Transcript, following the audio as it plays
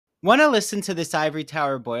Want to listen to this Ivory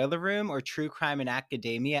Tower Boiler Room or True Crime in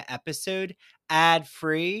Academia episode ad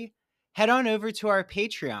free? Head on over to our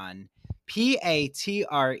Patreon, patreon.com/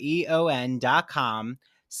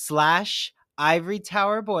 Ivory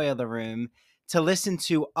Tower Boiler Room to listen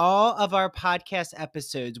to all of our podcast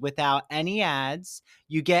episodes without any ads.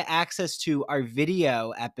 You get access to our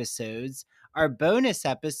video episodes, our bonus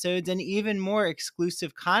episodes, and even more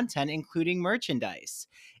exclusive content, including merchandise.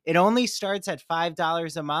 It only starts at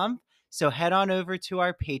 $5 a month, so head on over to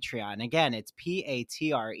our Patreon. Again, it's patreon.com/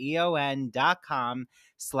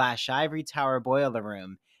 Ivory Tower Boiler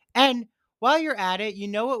Room. And while you're at it, you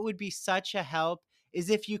know what would be such a help is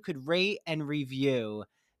if you could rate and review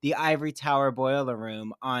the Ivory Tower Boiler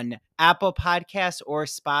Room on Apple Podcasts or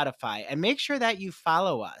Spotify. And make sure that you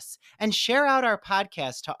follow us and share out our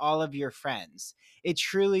podcast to all of your friends. It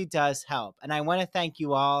truly does help. And I want to thank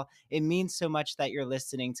you all. It means so much that you're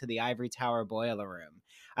listening to the Ivory Tower Boiler Room.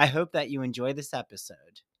 I hope that you enjoy this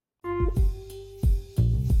episode.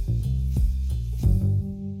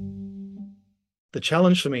 The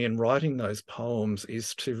challenge for me in writing those poems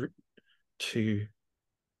is to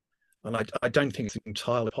and I don't think it's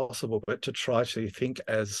entirely possible, but to try to think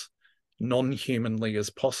as non-humanly as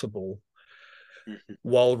possible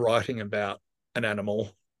while writing about an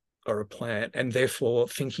animal or a plant, and therefore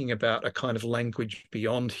thinking about a kind of language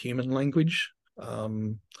beyond human language,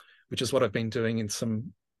 which is what I've been doing in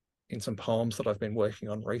some poems that I've been working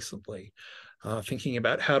on recently, thinking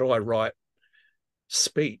about how do I write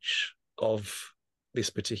speech of this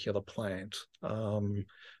particular plant,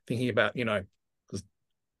 thinking about,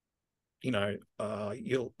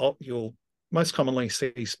 you'll most commonly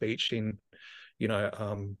see speech in,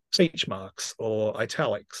 speech marks or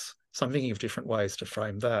italics. So I'm thinking of different ways to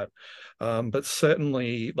frame that. But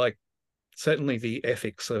certainly the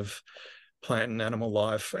ethics of plant and animal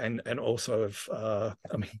life, and also of,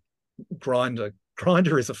 Grinder.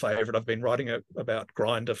 Grinder is a favorite. I've been writing about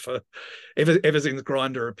Grinder for ever since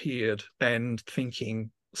Grinder appeared, and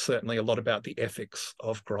thinking certainly a lot about the ethics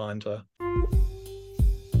of Grinder.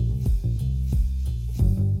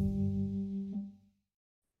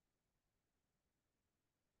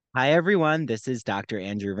 Hi, everyone. This is Dr.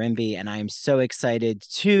 Andrew Rimby, and I am so excited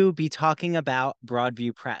to be talking about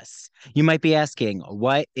Broadview Press. You might be asking,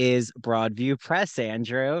 what is Broadview Press,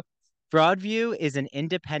 Andrew? Broadview is an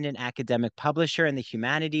independent academic publisher in the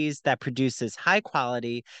humanities that produces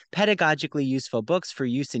high-quality, pedagogically useful books for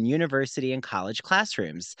use in university and college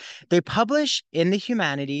classrooms. They publish in the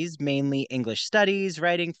humanities, mainly English studies,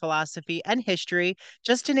 writing, philosophy, and history,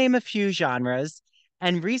 just to name a few genres.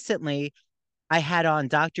 And recently, I had on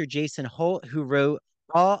Dr. Jason Holt, who wrote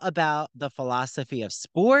all about the philosophy of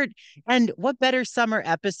sport. And what better summer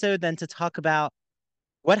episode than to talk about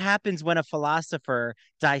what happens when a philosopher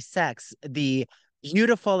dissects the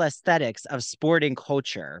beautiful aesthetics of sporting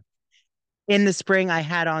culture. In the spring, I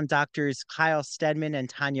had on doctors Kyle Stedman and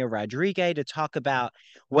Tanya Rodriguez to talk about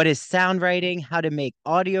what is sound writing, how to make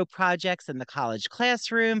audio projects in the college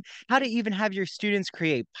classroom, how to even have your students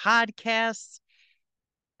create podcasts.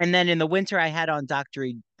 And then in the winter, I had on Dr.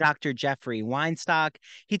 Jeffrey Weinstock.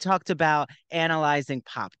 He talked about analyzing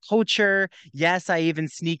pop culture. Yes, I even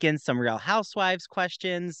sneak in some Real Housewives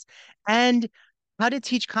questions and how to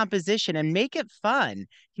teach composition and make it fun.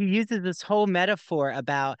 He uses this whole metaphor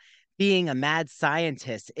about being a mad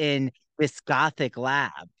scientist in this gothic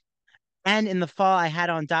lab. And in the fall, I had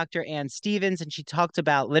on Dr. Ann Stevens, and she talked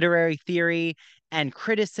about literary theory and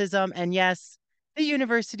criticism. And yes, the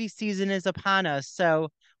university season is upon us. So,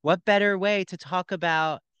 what better way to talk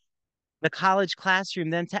about the college classroom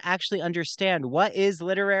than to actually understand what is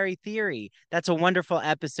literary theory? That's a wonderful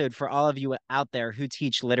episode for all of you out there who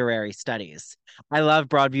teach literary studies. I love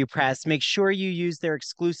Broadview Press. Make sure you use their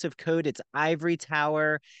exclusive code. It's Ivory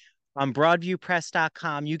Tower on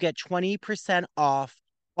broadviewpress.com. You get 20% off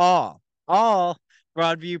all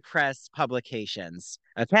Broadview Press publications.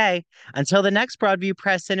 Okay, until the next Broadview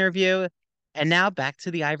Press interview. And now back to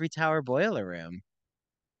the Ivory Tower Boiler Room.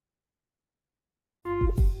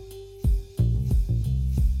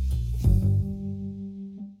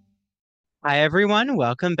 Hi, everyone.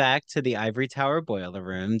 Welcome back to the Ivory Tower Boiler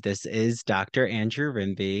Room. This is Dr. Andrew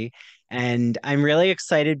Rimby, and I'm really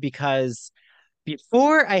excited because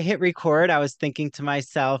before I hit record, I was thinking to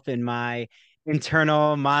myself in my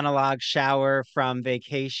internal monologue shower from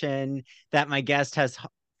vacation that my guest has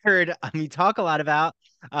heard me talk a lot about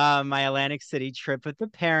my Atlantic City trip with the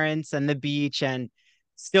parents and the beach and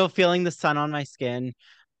still feeling the sun on my skin.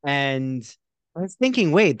 And I was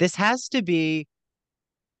thinking, wait, this has to be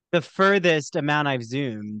the furthest amount I've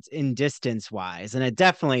zoomed in distance wise. And it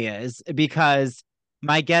definitely is because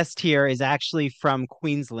My guest here is actually from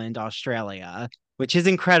Queensland, Australia, which is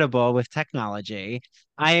incredible with technology.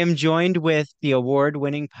 I am joined with the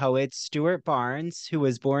award-winning poet Stuart Barnes, who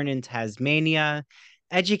was born in Tasmania,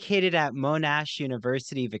 educated at Monash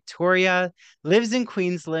University, Victoria, lives in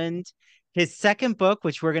Queensland. His second book,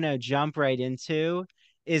 which we're going to jump right into,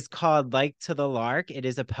 is called Like to the Lark. It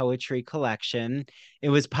is a poetry collection. It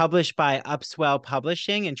was published by Upswell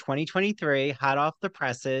Publishing in 2023, hot off the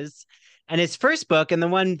presses. And his first book, and the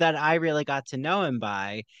one that I really got to know him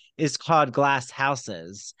by, is called Glass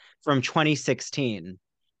Houses from 2016.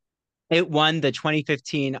 It won the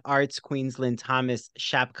 2015 Arts Queensland Thomas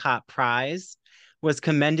Shapcott Prize, was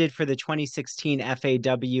commended for the 2016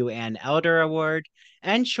 FAW Ann Elder Award,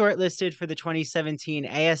 and shortlisted for the 2017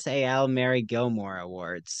 ASAL Mary Gilmore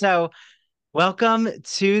Award. So, welcome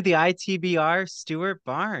to the ITBR, Stuart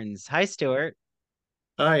Barnes. Hi, Stuart.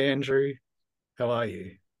 Hi, Andrew. How are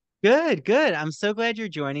you? Good, good. I'm so glad you're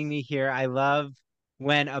joining me here. I love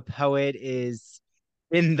when a poet is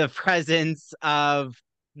in the presence of,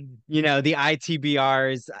 the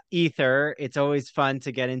ITBR's ether. It's always fun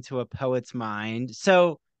to get into a poet's mind.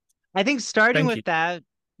 So I think starting Thank with you. that,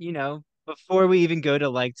 before we even go to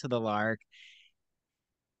Like to the Lark,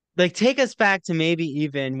 like take us back to maybe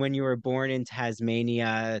even when you were born in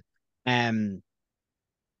Tasmania. Um,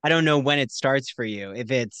 I don't know when it starts for you. If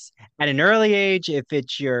it's at an early age, if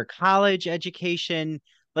it's your college education,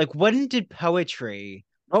 like when did poetry,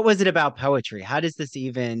 what was it about poetry? How does this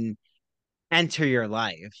even enter your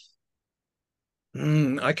life?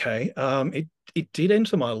 Okay. It did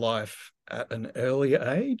enter my life at an earlier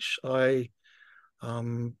age.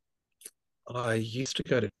 Um I used to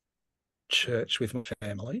go to church with my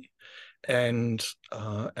family, and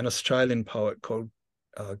an Australian poet called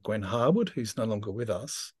Gwen Harwood, who's no longer with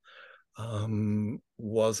us,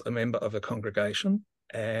 was a member of a congregation,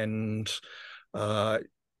 and uh,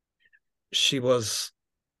 she was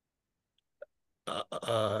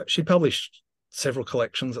she published several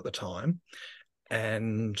collections at the time,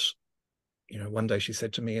 and one day she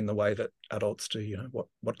said to me in the way that adults do,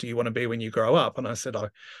 what do you want to be when you grow up? And I said, I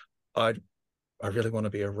I really want to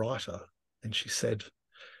be a writer. And she said,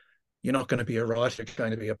 you're not going to be a writer, you're going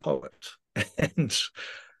to be a poet. and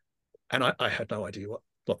I had no idea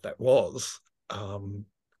what that was.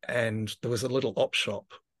 And there was a little op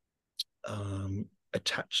shop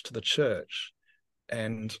attached to the church.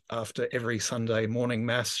 And after every Sunday morning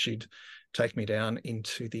mass, she'd take me down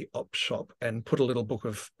into the op shop and put a little book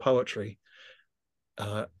of poetry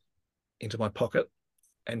uh, into my pocket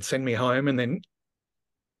and send me home, and then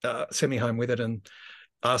send me home with it and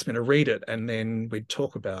ask me to read it, and then we'd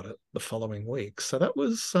talk about it the following week. So that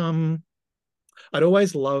was I'd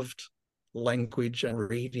always loved language and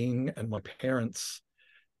reading, and my parents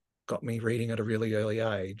got me reading at a really early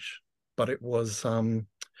age. But it was I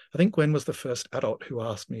think Gwen was the first adult who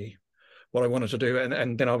asked me what I wanted to do,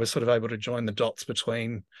 and then I was sort of able to join the dots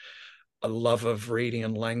between a love of reading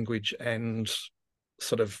and language and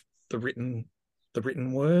sort of the written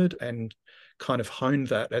word, and kind of honed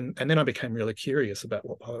that, and then I became really curious about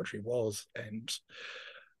what poetry was, and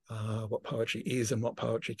what poetry is, and what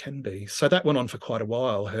poetry can be. So that went on for quite a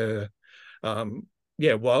while.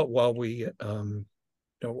 Yeah, while we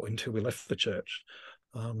until we left the church.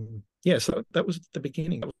 Yeah, so that was the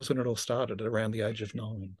beginning. That was when it all started, at around the age of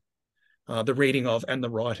 9. The reading of and the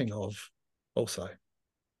writing of also.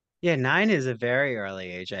 Yeah, 9 is a very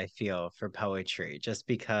early age, I feel, for poetry, just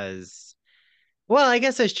because, well, I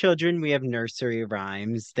guess as children, we have nursery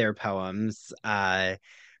rhymes, they're poems.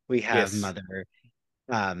 We have Yes,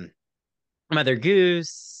 um, Mother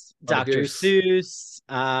Goose, Mother Dr. Goose. Seuss.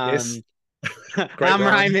 Yes, great I'm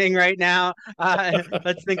rhyme. rhyming right now.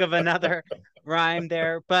 Let's think of another rhyme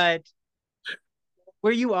there. But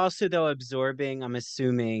were you also, though, absorbing, I'm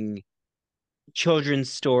assuming,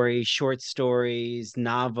 children's stories, short stories,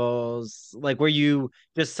 novels? Like, were you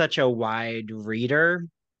just such a wide reader?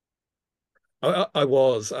 I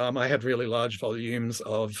was. I had really large volumes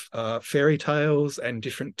of fairy tales and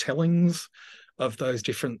different tellings of those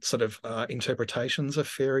different sort of interpretations of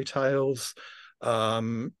fairy tales.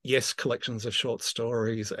 Yes, collections of short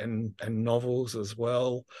stories and novels as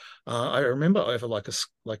well. I remember over like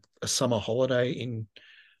a summer holiday in,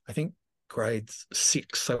 I think, grade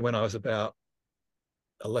 6. So when I was about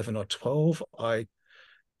 11 or 12, I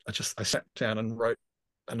sat down and wrote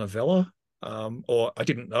a novella. Or I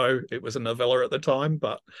didn't know it was a novella at the time,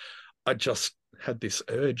 but I just had this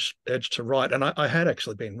urge to write, and I had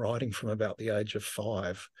actually been writing from about the age of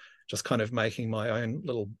 5, just kind of making my own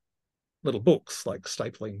little books, like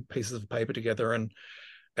stapling pieces of paper together and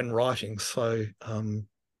writing. So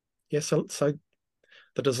yeah, so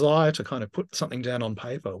the desire to kind of put something down on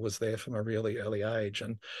paper was there from a really early age,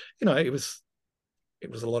 and it was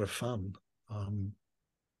a lot of fun. Um,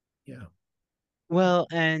 yeah. Well,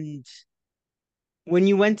 and when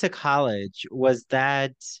you went to college, was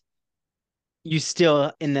that you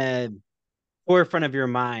still in the forefront of your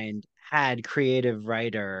mind had creative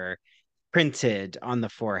writer printed on the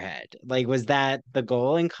forehead? Like, was that the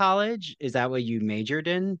goal in college? Is that what you majored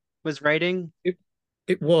in, was writing? It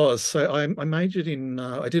it was. So I majored in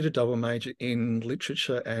I did a double major in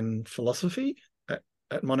literature and philosophy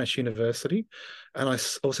at Monash University, and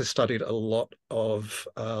also studied a lot of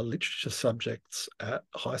literature subjects at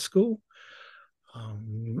high school,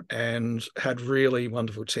 and had really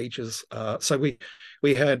wonderful teachers. So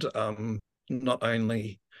we had not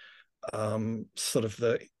only sort of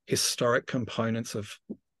the historic components of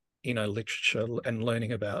literature and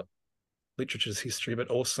learning about literature's history, but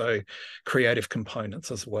also creative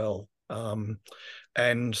components as well. And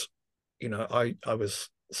I was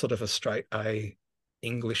sort of a straight A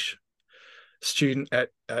English student at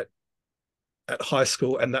high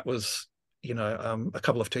school, and that was a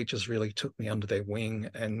couple of teachers really took me under their wing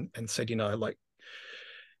and said, like,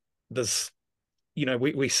 there's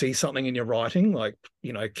we see something in your writing, like,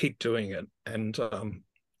 keep doing it. And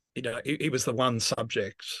it was the one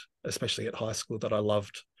subject, especially at high school, that I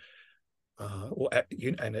loved, or at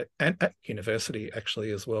university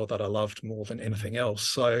actually as well, that I loved more than anything else.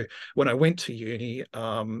 So when I went to uni,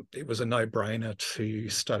 it was a no-brainer to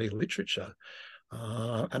study literature.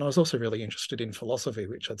 And I was also really interested in philosophy,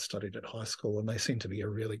 which I'd studied at high school, and they seemed to be a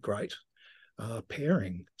really great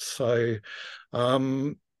pairing. So,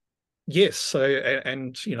 yes. So,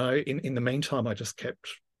 and in the meantime, I just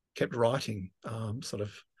kept writing, sort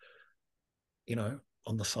of,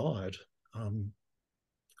 on the side. Um,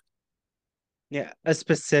 Yeah, a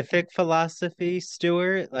specific philosophy,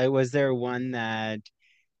 Stuart? Like, was there one that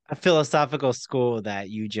a philosophical school that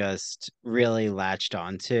you just really latched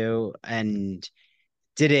onto? And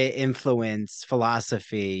did it influence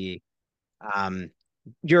philosophy, um,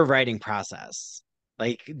 your writing process?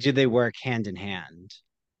 Like, do they work hand in hand?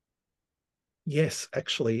 yes,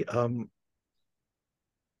 actually,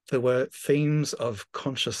 there were themes of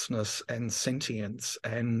consciousness and sentience,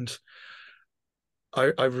 and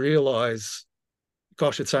I realize,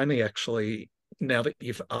 gosh, it's only actually now that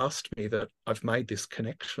you've asked me that I've made this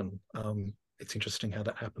connection. It's interesting how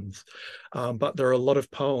that happens. But there are a lot of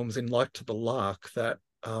poems in Like to the Lark that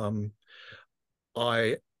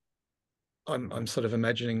I I'm sort of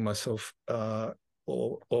imagining myself,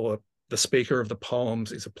 or the speaker of the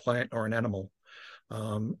poems is a plant or an animal.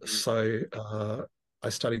 So I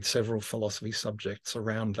studied several philosophy subjects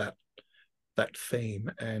around that theme,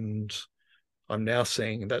 and I'm now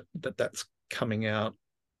seeing that's coming out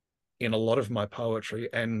in a lot of my poetry,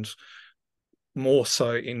 and more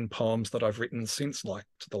so in poems that I've written since Like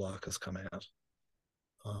to the Lark has come out.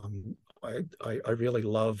 Um, I really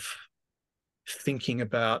love thinking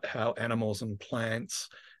about how animals and plants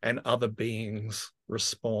and other beings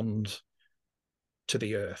respond to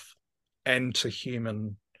the earth and to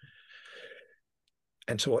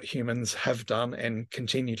what humans have done and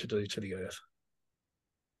continue to do to the earth.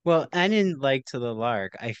 Well, and in Like to the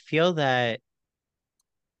Lark, I feel that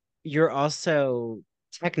you're also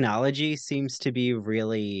technology seems to be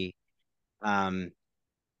really um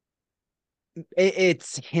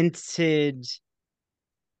it's hinted,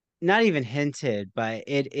 not even hinted, but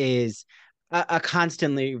it is a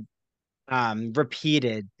constantly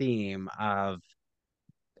repeated theme of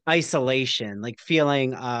isolation, like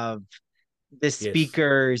feeling of the Yes,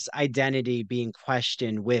 speaker's identity being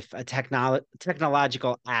questioned with a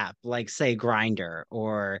technological app like say Grinder,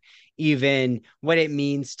 or even what it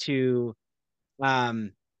means to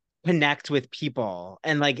um connect with people,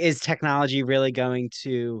 and like is technology really going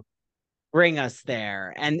to bring us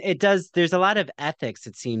there? And it does, there's a lot of ethics,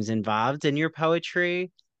 it seems, involved in your poetry.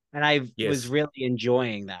 And I was yes, really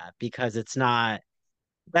enjoying that because it's not,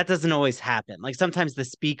 that doesn't always happen. Like sometimes the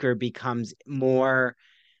speaker becomes more,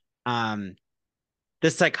 um,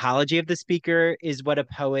 the psychology of the speaker is what a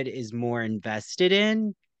poet is more invested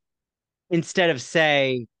in, instead of,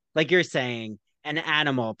 say, like you're saying, an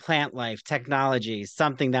animal, plant life, technology,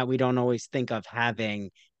 something that we don't always think of having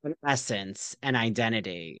an essence and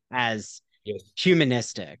identity as yes.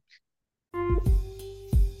 humanistic.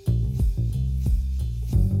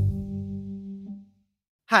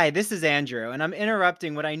 Hi, this is Andrew, and I'm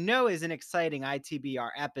interrupting what I know is an exciting ITBR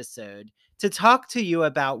episode to talk to you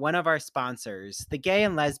about one of our sponsors, the Gay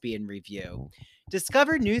and Lesbian Review.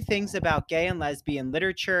 Discover new things about gay and lesbian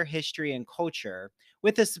literature, history, and culture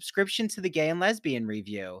with a subscription to the Gay and Lesbian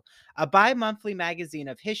Review, a bi monthly magazine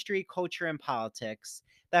of history, culture, and politics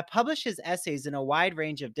that publishes essays in a wide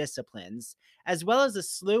range of disciplines, as well as a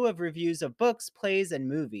slew of reviews of books, plays, and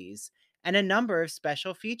movies, and a number of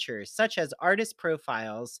special features, such as artist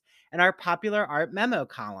profiles and our popular art memo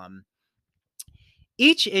column.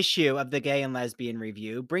 Each issue of the Gay and Lesbian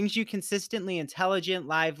Review brings you consistently intelligent,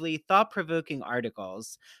 lively, thought provoking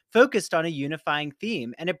articles focused on a unifying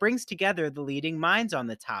theme, and it brings together the leading minds on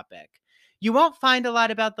the topic. You won't find a lot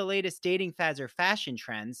about the latest dating fads or fashion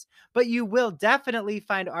trends, but you will definitely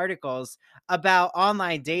find articles about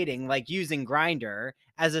online dating, like using Grindr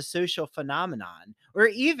as a social phenomenon, or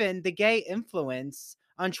even the gay influence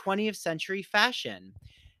on 20th century fashion.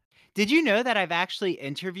 Did you know that I've actually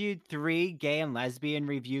interviewed 3 gay and lesbian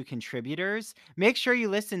review contributors? Make sure you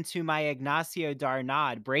listen to my Ignacio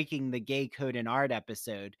Darnad Breaking the Gay Code in Art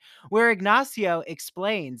episode, where Ignacio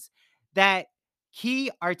explains that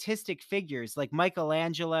key artistic figures like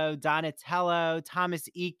Michelangelo, Donatello, Thomas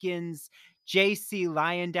Eakins, J.C.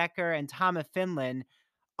 Leyendecker, and Thomas Finland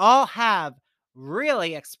all have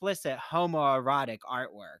really explicit homoerotic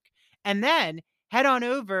artwork. And then head on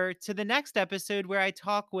over to the next episode where I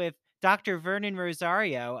talk with Dr. Vernon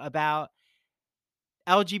Rosario about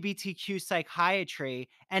LGBTQ psychiatry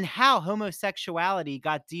and how homosexuality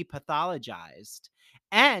got depathologized.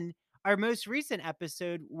 And our most recent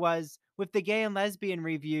episode was with the Gay and Lesbian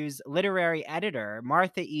Review's literary editor,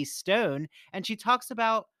 Martha E. Stone, and she talks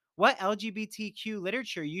about what LGBTQ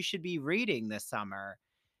literature you should be reading this summer,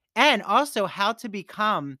 and also how to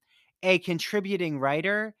become a contributing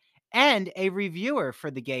writer and a reviewer for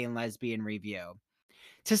the Gay and Lesbian Review.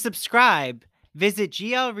 To subscribe, visit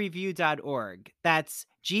glreview.org. That's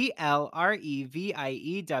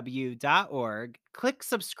GLREVIEW.org. Click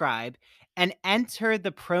subscribe and enter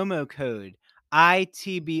the promo code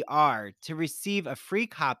ITBR to receive a free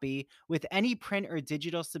copy with any print or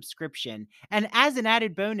digital subscription. And as an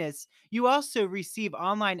added bonus, you also receive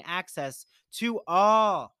online access to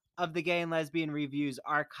all of the Gay and Lesbian Review's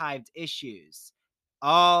archived issues.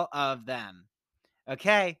 All of them.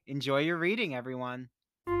 Okay, enjoy your reading, everyone.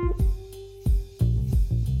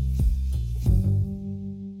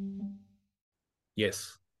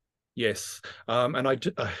 Yes, yes. And I,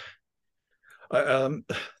 the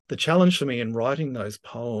challenge for me in writing those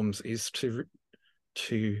poems is to,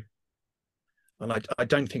 and I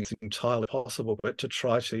don't think it's entirely possible, but to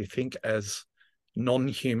try to think as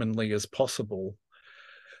non-humanly as possible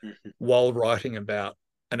while writing about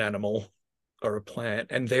an animal or a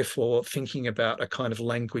plant, and therefore thinking about a kind of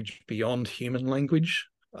language beyond human language,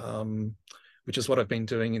 which is what I've been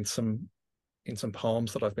doing in some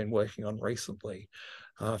poems that I've been working on recently.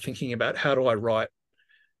 Thinking about how do I write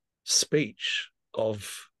speech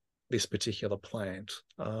of this particular plant.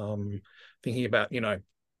 Thinking about,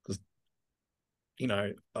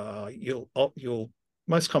 you'll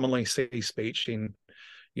most commonly see speech in,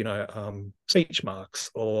 speech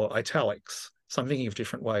marks or italics. So I'm thinking of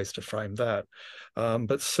different ways to frame that.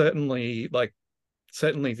 But certainly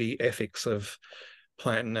the ethics of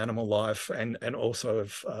plant and animal life, and also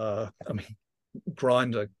of,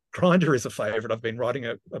 Grinder. Grinder is a favorite. I've been writing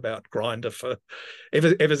about Grinder for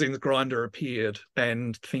ever since Grinder appeared,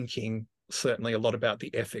 and thinking certainly a lot about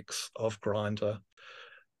the ethics of Grinder.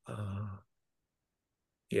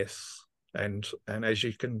 Yes, and as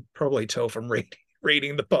you can probably tell from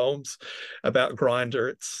reading the poems about Grinder,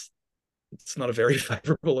 it's not a very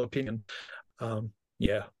favorable opinion.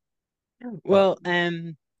 Yeah. But Well,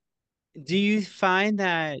 do you find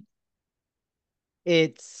that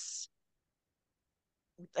it's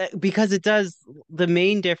because it does the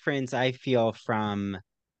main difference I feel from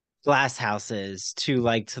Glass Houses to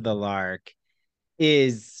Like to the Lark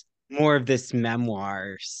is more of this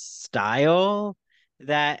memoir style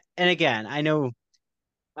that, and again, I know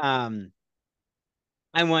um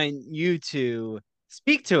I want you to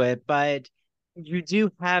speak to it, but you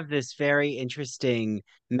do have this very interesting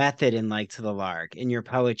method in Like to the Lark in your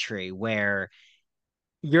poetry where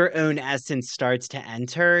your own essence starts to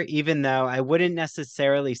enter, even though I wouldn't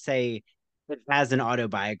necessarily say it has an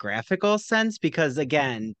autobiographical sense, because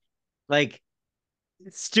again, like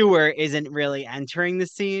Stuart isn't really entering the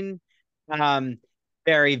scene um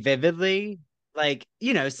very vividly. Like,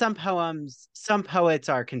 some poets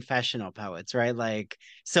are confessional poets, right? Like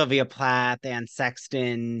Sylvia Plath, Anne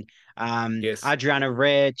Sexton, yes, Adriana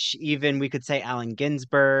Rich, even we could say Allen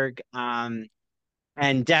Ginsberg.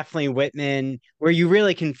 and definitely Whitman, where you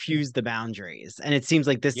really confuse the boundaries. And it seems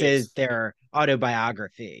like this is Yes. their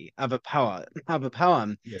autobiography of a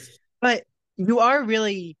poem. Yes. But you are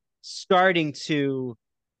really starting to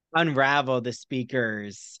unravel the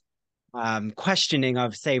speaker's questioning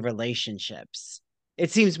of, say, relationships.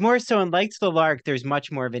 It seems more so in Lights the Lark, there's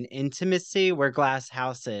much more of an intimacy where Glass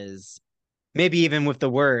Houses, maybe even with the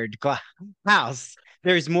word house,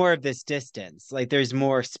 there's more of this distance, like there's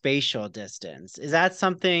more spatial distance. Is that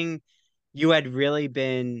something you had really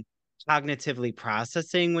been cognitively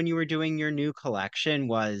processing when you were doing your new collection?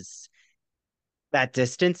 Was that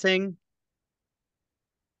distancing?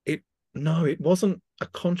 It No, it wasn't a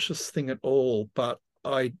conscious thing at all, but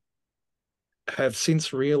I have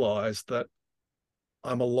since realized that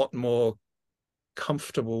I'm a lot more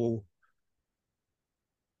comfortable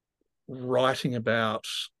writing about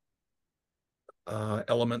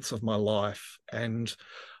elements of my life, and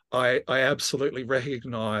I absolutely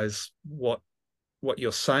recognize what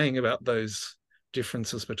you're saying about those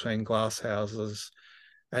differences between glass houses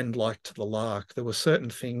and like to the lark. There were certain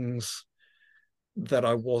things that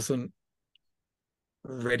I wasn't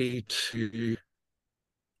ready to.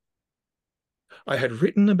 I had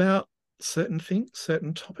written about certain things,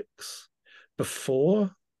 certain topics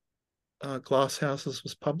before Glass Houses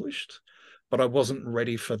was published, but I wasn't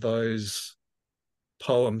ready for those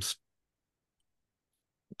poems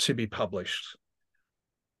to be published.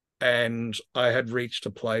 And I had reached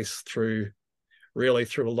a place through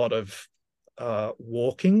a lot of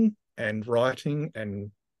walking and writing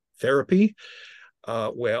and therapy,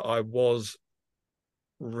 where I was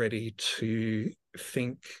ready to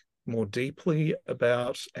think more deeply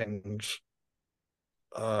about and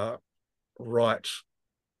uh, write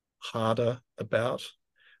harder about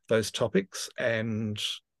those topics and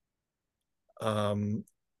um,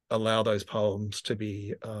 allow those poems to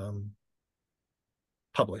be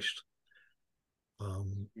published.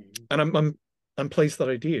 Um, Mhm. and I'm pleased that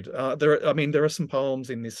I did. There are some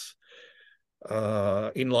poems in this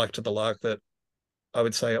in Like to the Lark that I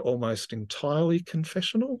would say are almost entirely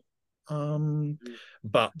confessional. Um,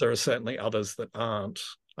 but there are certainly others that aren't.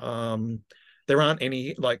 Um, there aren't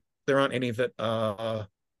any like there aren't any that are.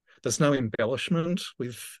 There's no embellishment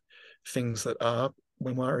with things that are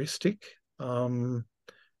memoiristic. Um,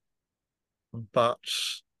 but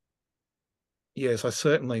yes, I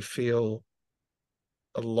certainly feel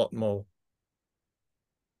a lot more.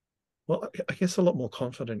 Well, I guess a lot more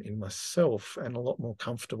confident in myself and a lot more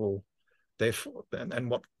comfortable. Therefore,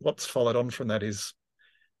 and what's followed on from that is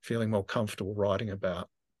feeling more comfortable writing about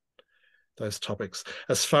those topics.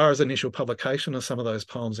 As far as initial publication of some of those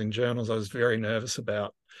poems in journals, I was very nervous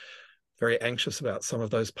about, very anxious about some of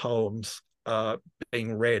those poems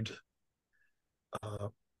being read uh,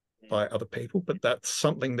 by other people. But that's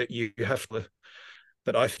something that you have to,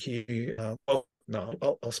 that I think you, well, no,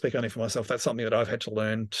 I'll speak only for myself. That's something that I've had to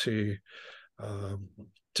learn um,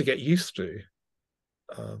 to get used to.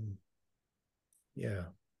 Um, yeah.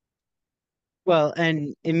 Well,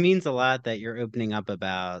 and it means a lot that you're opening up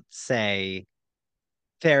about, say,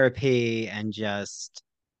 therapy and just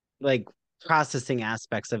like processing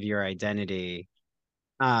aspects of your identity.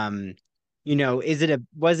 Um, is it a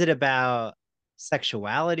was it about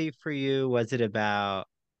sexuality for you? Was it about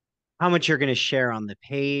how much you're going to share on the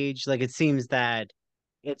page? Like it seems that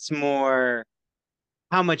it's more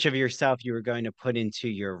how much of yourself you were going to put into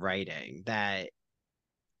your writing, that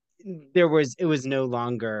it was no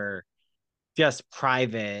longer just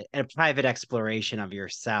a private exploration of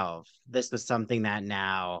yourself. This was something that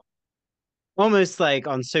now almost like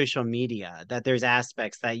on social media, that there's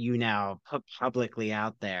aspects that you now put publicly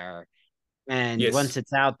out there. And once Yes,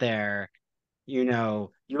 it's out there, you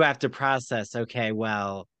have to process, okay,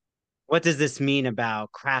 well, what does this mean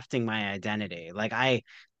about crafting my identity? Like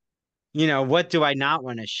what do I not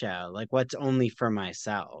want to show? Like what's only for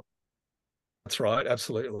myself? that's right.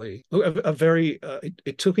 Absolutely. Look, a very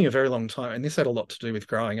it took me a very long time, and this had a lot to do with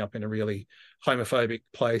growing up in a really homophobic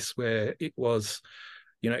place where it was,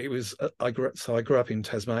 it was. I grew up in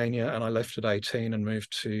Tasmania, and I left at 18 and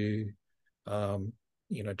moved to, um,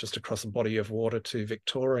 just across a body of water to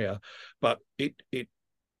Victoria. But it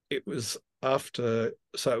was after,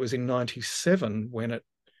 so it was in '97 when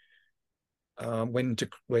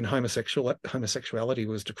when homosexuality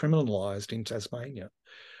was decriminalised in Tasmania,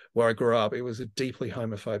 where I grew up. It was a deeply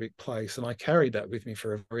homophobic place, and I carried that with me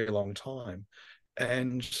for a very long time.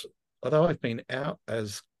 And although I've been out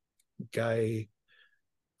as gay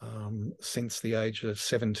since the age of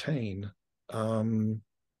 17, um,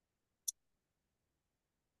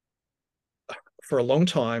 for a long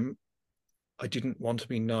time, I didn't want to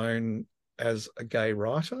be known as a gay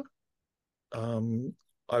writer. um,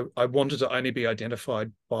 I wanted to only be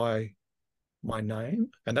identified by my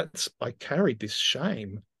name, and I carried this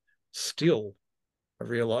shame still. I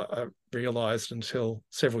realized until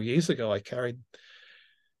several years ago I carried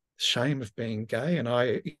shame of being gay, and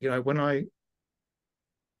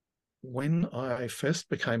when I first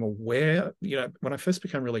became aware, when I first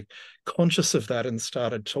became really conscious of that and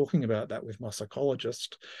started talking about that with my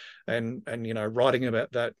psychologist, and writing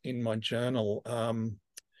about that in my journal,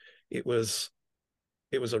 it was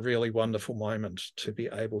it was a really wonderful moment to be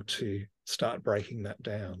able to start breaking that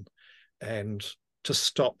down and to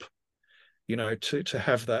stop, to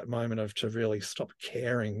have that moment of to really stop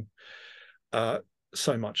caring uh,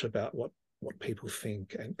 so much about what people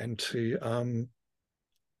think, and to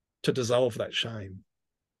dissolve that shame.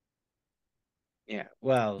 Yeah,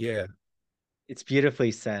 well, Yeah, it's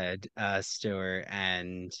beautifully said, Stuart.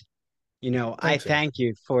 And, I thanks, Andrew. thank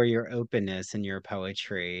you for your openness and your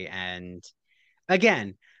poetry. And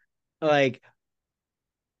again, like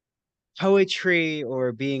poetry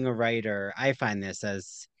or being a writer, I find this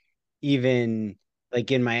as even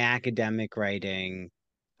like in my academic writing,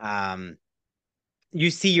 um,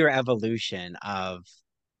 you see your evolution of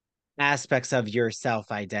aspects of your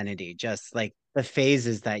self identity, just like the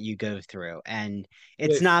phases that you go through. And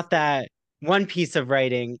it's Yes, not that one piece of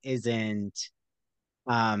writing isn't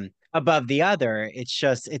above the other. It's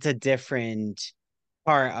just it's a different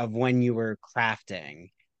part of when you were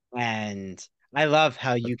crafting. And I love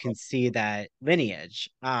how you can see that lineage.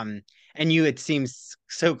 And you, it seems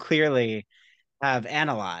so clearly have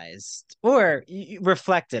analyzed or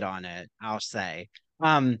reflected on it, I'll say.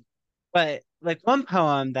 Um, but like one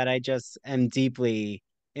poem that I just am deeply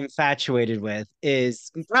infatuated with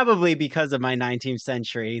is probably because of my 19th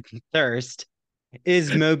century thirst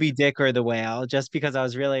is Moby Dick or the Whale, just because I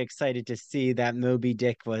was really excited to see that Moby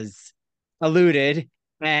Dick was alluded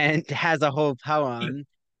and has a whole poem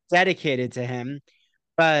dedicated to him.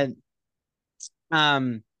 But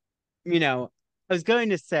um, I was going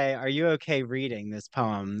to say, are you okay reading this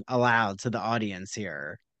poem aloud to the audience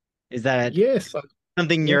here? Is that yes,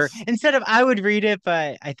 something you're yes, instead of I would read it,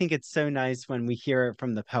 but I think it's so nice when we hear it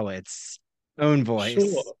from the poet's own voice.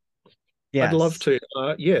 sure. I'd love Yes.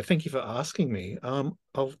 to. Yeah, thank you for asking me. I'll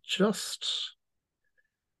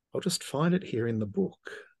just find it here in the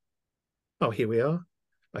book. Oh, here we are.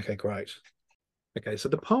 Okay, great. Okay, so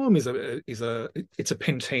the poem it's a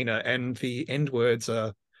pentina, and the end words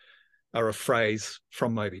are a phrase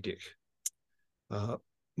from Moby Dick. Uh,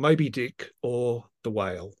 Moby Dick or the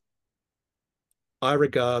whale. I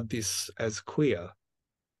regard this as queer.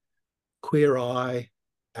 Queer eye,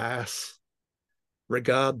 ass.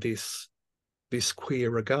 Regard this queer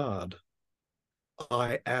regard.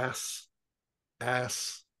 I ass,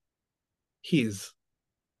 his.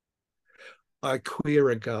 I queer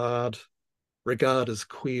regard as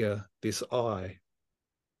queer this eye.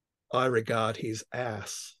 I regard his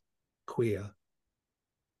ass queer.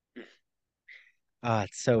 Oh,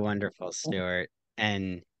 it's so wonderful, Stuart.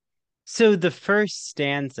 And so the first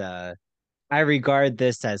stanza, I regard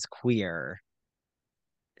this as queer.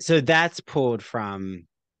 So that's pulled from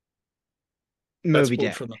That's Moby pulled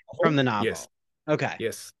Dick, from the from novel. the Yes, novel. Okay,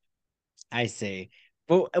 yes. I see.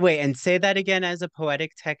 But wait, and say that again as a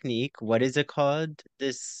poetic technique. What is it called?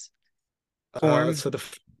 This form? So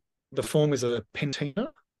the form is a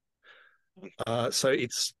pentina. So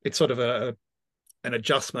it's sort of an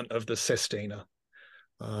adjustment of the sestina.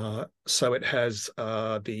 So it has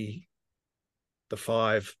the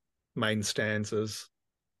five main stanzas,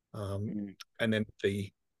 Mm, and then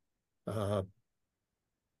uh,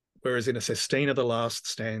 whereas in a sestina the last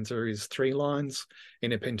stanza is 3 lines,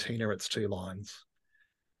 in a pentina it's 2 lines,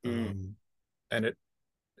 mm. um, and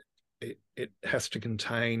it has to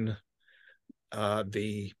contain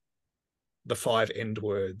the five end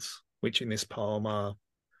words, which in this poem are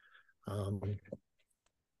um,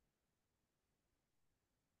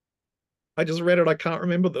 I just read it, I can't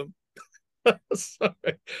remember them. So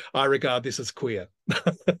I regard this as queer.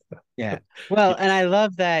 Yeah. Well, and Yes, I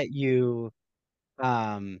love that you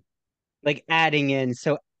um like adding in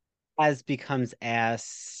so as becomes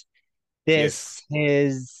as this yes.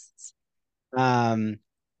 his um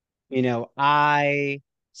I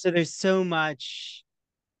so there's so much.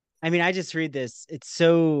 I mean, I just read this. It's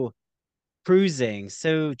so cruising,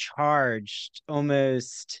 so charged,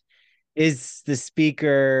 almost is the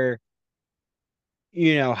speaker,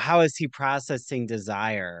 how is he processing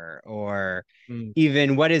desire or Mm.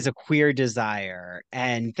 even what is a queer desire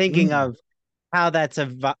and thinking Mm. of how that's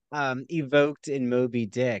evoked in Moby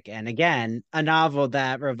Dick. And again, a novel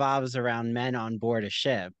that revolves around men on board a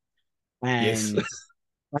ship Yes,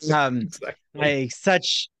 and um exactly. like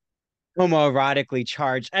such. homoerotically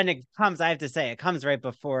charged. And I have to say, it comes right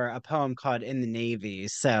before a poem called In the Navy.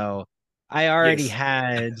 So I already Yes.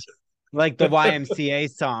 had like the YMCA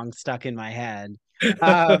song stuck in my head.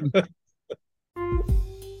 Um,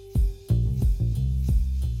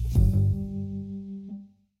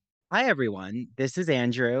 Hi, everyone. This is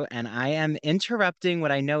Andrew, and I am interrupting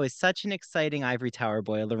what I know is such an exciting Ivory Tower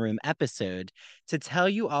Boiler Room episode to tell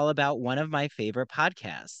you all about one of my favorite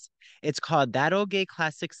podcasts. It's called That Old Gay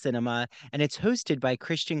Classic Cinema, and it's hosted by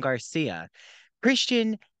Christian Garcia.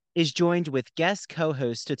 Christian is joined with guest co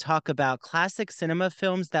hosts to talk about classic cinema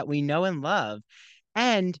films that we know and love,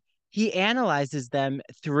 and he analyzes them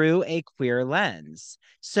through a queer lens.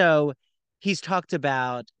 So he's talked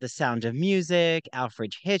about The Sound of Music,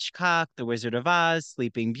 Alfred Hitchcock, The Wizard of Oz,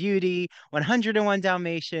 Sleeping Beauty, 101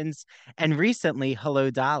 Dalmatians, and recently Hello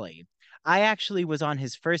Dolly. I actually was on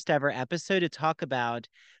his first ever episode to talk about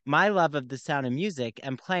my love of The Sound of Music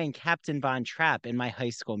and playing Captain Von Trapp in my high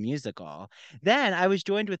school musical. Then I was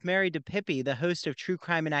joined with Mary DePippi, the host of True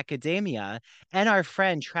Crime in Academia, and our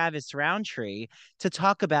friend Travis Roundtree to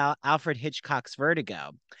talk about Alfred Hitchcock's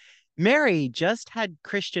Vertigo. Mary just had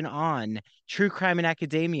Christian on True Crime in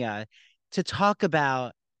Academia to talk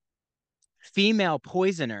about female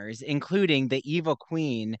poisoners, including the evil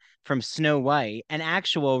queen from Snow White and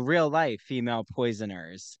actual real life female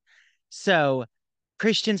poisoners. So,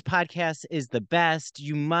 Christian's podcast is the best.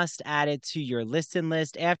 You must add it to your listen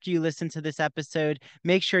list. After you listen to this episode,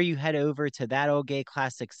 make sure you head over to That Old Gay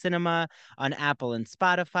Classic Cinema on Apple and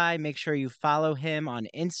Spotify. Make sure you follow him on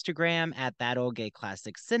Instagram at That Old Gay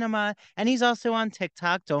Classic Cinema. And he's also on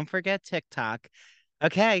TikTok. Don't forget TikTok.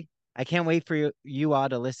 Okay, I can't wait for you all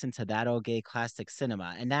to listen to That Old Gay Classic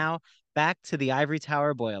Cinema. And now back to the Ivory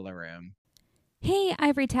Tower Boiler Room. Hey,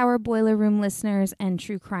 Ivory Tower Boiler Room listeners and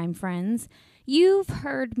true crime friends. You've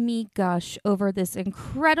heard me gush over this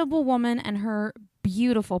incredible woman and her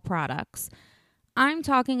beautiful products. I'm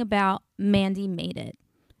talking about Mandy Made It.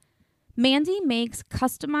 Mandy makes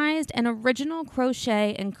customized and original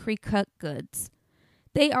crochet and pre-cut goods.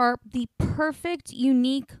 They are the perfect,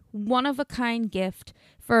 unique, one-of-a-kind gift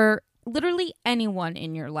for literally anyone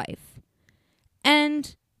in your life.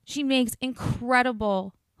 And she makes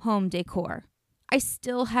incredible home decor. I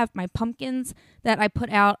still have my pumpkins that I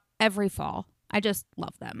put out every fall. I just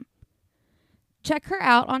love them. Check her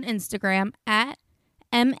out on Instagram at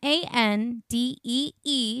MANDEE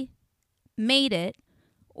Made It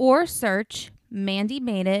or search Mandy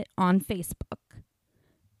Made It on Facebook.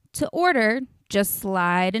 To order, just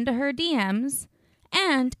slide into her DMs,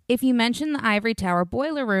 and if you mention the Ivory Tower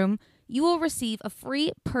Boiler Room, you will receive a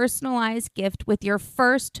free personalized gift with your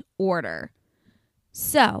first order.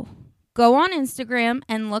 So, go on Instagram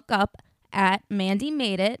and look up at Mandy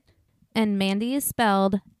Made It, and Mandy is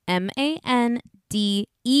spelled MANDEE.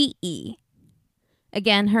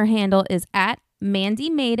 Again, her handle is at Mandy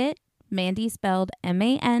Made It, Mandy spelled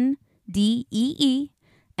MANDEE,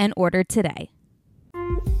 and order today.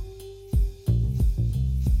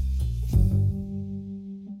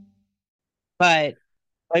 But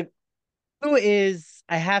like, who is,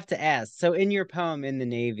 I have to ask, so in your poem In the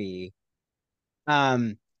Navy,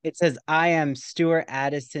 it says, I am Stuart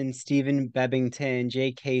Addison, Stephen Bebbington,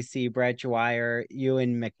 Jay Casey, Brett Dwyer,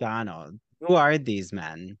 Ewan McDonald. Who are these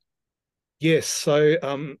men? Yes. So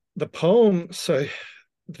the poem, so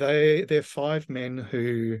they're five men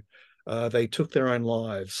who they took their own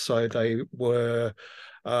lives. So they were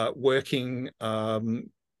working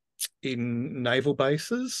in naval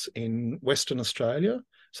bases in Western Australia,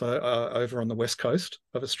 so over on the west coast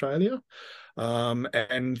of Australia.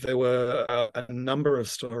 And there were a number of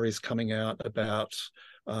stories coming out about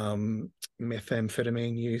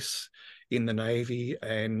methamphetamine use in the Navy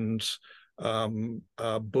and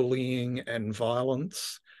bullying and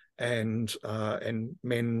violence and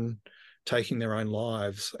men taking their own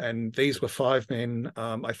lives. And these were five men,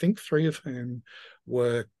 I think three of whom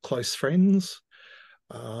were close friends,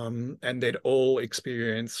 and they'd all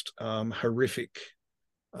experienced horrific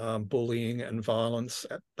bullying and violence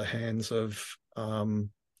at the hands of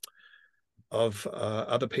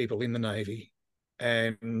other people in the Navy,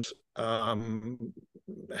 and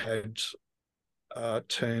had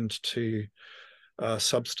turned to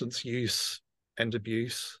substance use and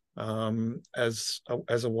abuse as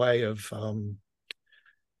a way of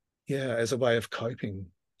as a way of coping.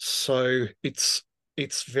 So it's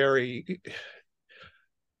very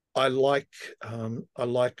I like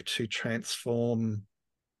to transform.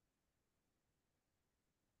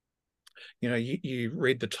 You know, you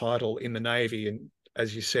read the title In the Navy, and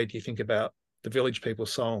as you said, you think about the Village People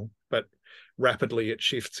song, but rapidly it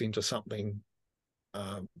shifts into something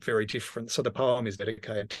very different. So the poem is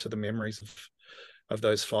dedicated to the memories of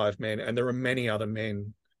those 5 men, and there are many other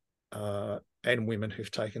men and women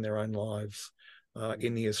who've taken their own lives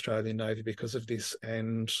in the Australian Navy because of this.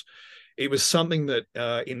 And it was something that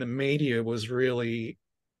in the media was really,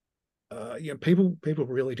 people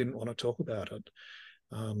really didn't want to talk about it.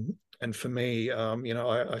 And for me,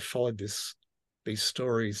 I followed these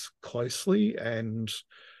stories closely and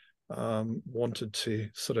wanted to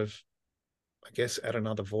sort of, I guess, add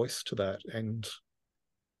another voice to that and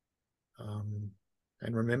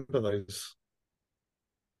remember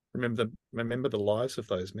the lives of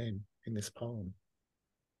those men in this poem.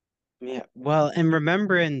 Yeah. Well, and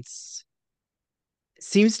remembrance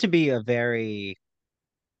seems to be a very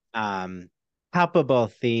um palpable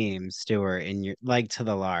theme, Stuart, in your like to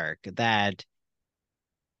the Lark, that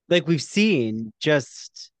like we've seen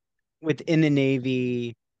just within the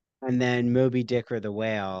Navy and then Moby Dick or the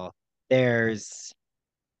Whale, there's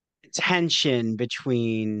tension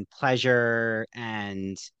between pleasure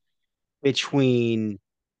and between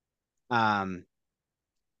um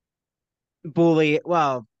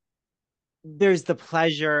well, there's the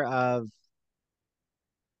pleasure of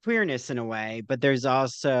queerness in a way, but there's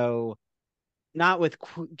also not with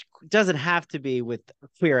doesn't have to be with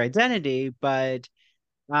queer identity, but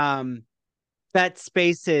um that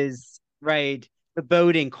spaces, right, the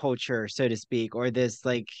boating culture, so to speak, or this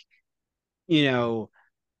like, you know,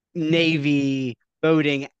 Navy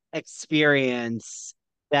boating experience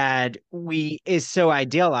that we is so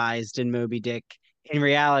idealized in Moby Dick. In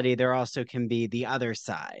reality, there also can be the other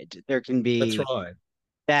side. There can That's be right.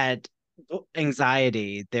 that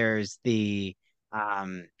anxiety. There's the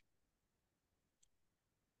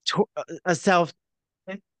a self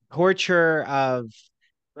torture of,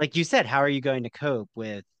 like you said, how are you going to cope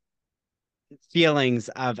with feelings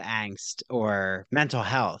of angst or mental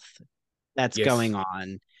health that's going Yes.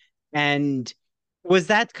 on? And was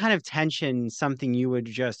that kind of tension something you would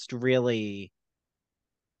just really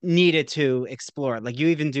needed to explore? Like you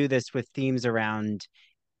even do this with themes around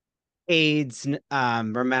AIDS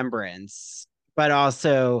remembrance, but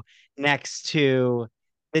also next to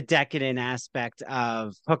the decadent aspect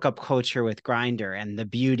of hookup culture with Grinder and the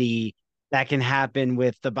beauty that can happen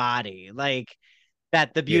with the body. Like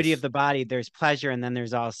that the beauty of Yes. the body, there's pleasure, and then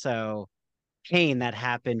there's also pain that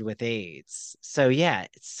happened with AIDS. So yeah,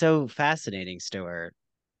 it's so fascinating, Stuart.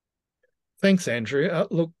 Thanks, Andrew.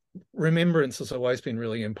 Look, remembrance has always been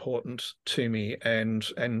really important to me, I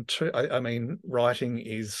mean, writing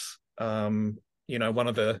is, one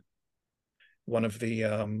of the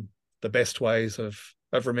best ways of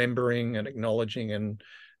remembering and acknowledging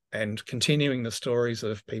and continuing the stories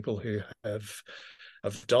of people who have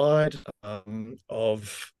died,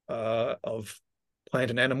 of plant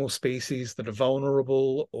and animal species that are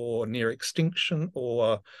vulnerable or near extinction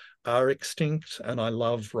or are extinct. And I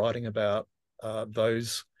love writing about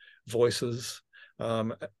those voices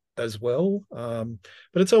as well.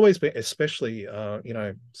 But it's always been, especially,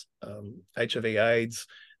 HIV/AIDS,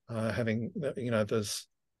 having, there's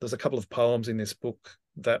a couple of poems in this book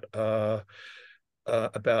that are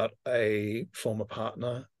about a former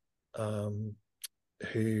partner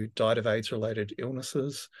who died of AIDS-related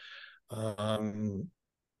illnesses. And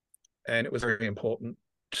it was very important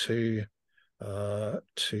to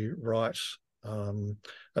write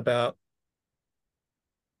about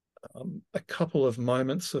a couple of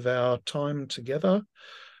moments of our time together,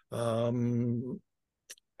 and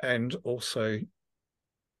also,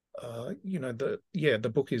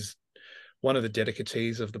 the book is, one of the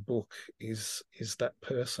dedicatees of the book is that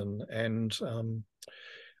person. And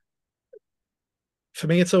for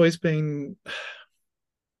me, it's always been, I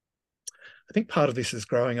think part of this is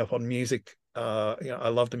growing up on music. I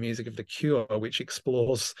love the music of The Cure, which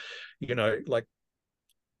explores, like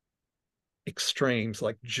extremes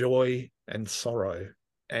like joy and sorrow.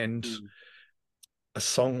 And Mm. a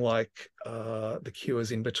song like The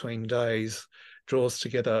Cure's In Between Days draws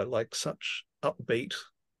together like such upbeat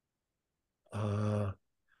uh,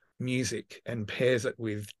 music and pairs it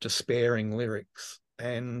with despairing lyrics.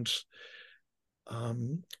 And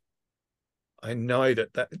I know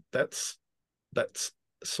that's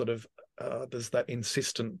sort of, there's that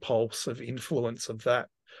insistent pulse of influence of that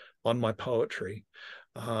on my poetry.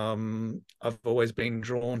 I've always been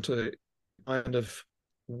drawn to kind of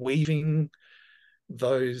weaving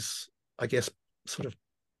those, I guess, sort of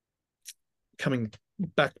coming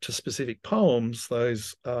back to specific poems,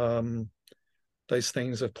 those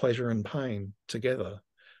things of pleasure and pain together.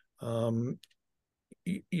 Um,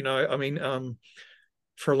 I mean,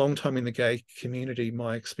 for a long time in the gay community,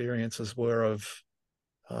 my experiences were of,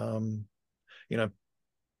 um, you know,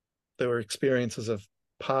 there were experiences of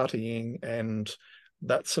partying and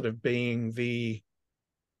that sort of being the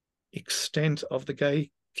extent of the gay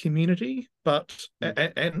community, but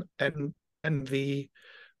and the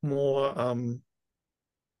more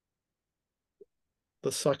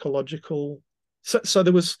the psychological. So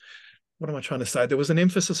there was, what am I trying to say? There was an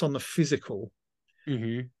emphasis on the physical,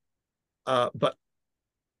 Mm-hmm. uh,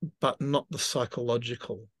 but not the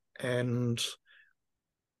psychological. And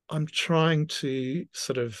I'm trying to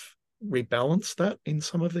sort of rebalance that in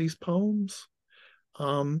some of these poems.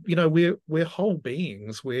 We're whole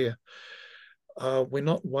beings. We're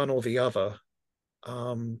not one or the other.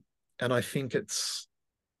 Um, and I think it's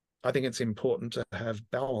important to have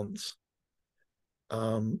balance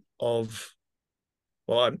of,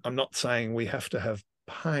 well, I'm not saying we have to have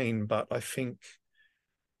pain, but I think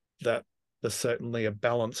that there's certainly a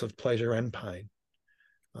balance of pleasure and pain.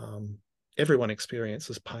 Um, Everyone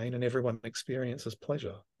experiences pain and everyone experiences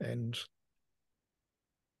pleasure. And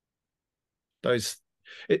those,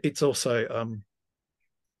 it's also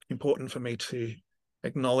important for me to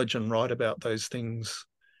acknowledge and write about those things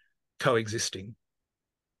coexisting.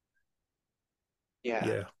 Yeah.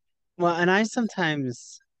 Yeah. Well, and I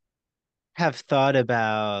sometimes have thought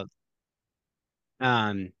about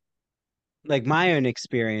um like my own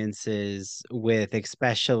experiences with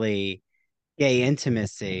especially gay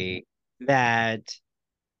intimacy, that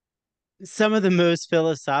some of the most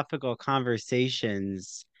philosophical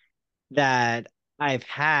conversations that I've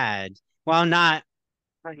had, while not,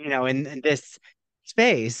 in this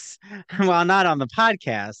space, while not on the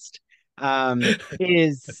podcast,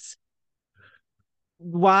 is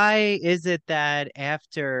why is it that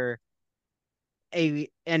after an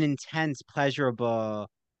intense, pleasurable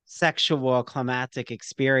sexual climatic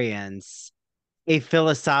experience, a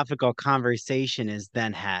philosophical conversation is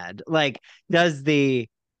then had? Like, does the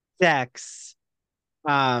sex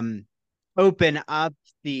um open up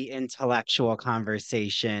the intellectual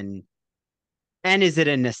conversation, and is it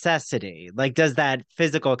a necessity? Like, does that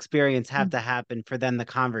physical experience have to happen for then the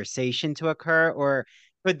conversation to occur, or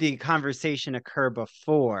could the conversation occur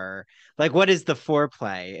before? Like, what is the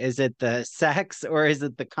foreplay? Is it the sex or is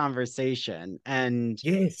it the conversation? And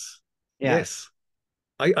Yes. yeah. Yes.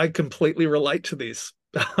 I completely relate to this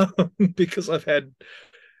because I've had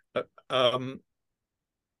uh, um,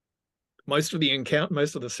 most of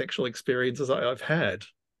the sexual experiences I've had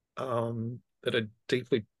that are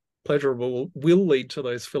deeply pleasurable will lead to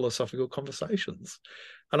those philosophical conversations.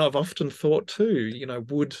 And I've often thought too,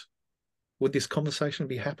 would this conversation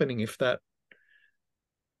be happening if that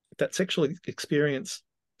sexual experience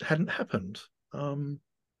hadn't happened? Um,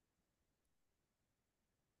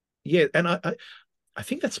 yeah, and I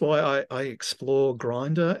think that's why I explore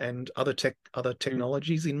Grinder and other Mm,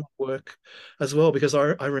 technologies in my work as well, because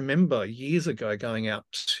I remember years ago going out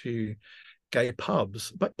to gay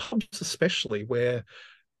pubs, but pubs especially where,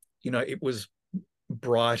 it was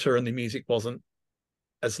brighter and the music wasn't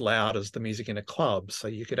as loud as the music in a club. So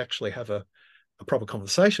you could actually have a proper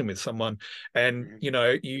conversation with someone. And,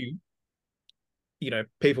 mm,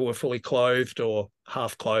 people were fully clothed or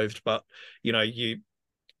half clothed, but,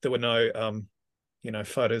 there were no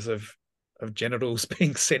photos of genitals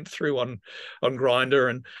being sent through on Grinder,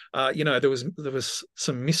 and there was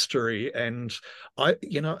some mystery, and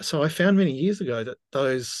so I found many years ago that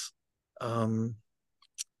um,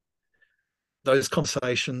 those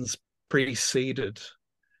conversations preceded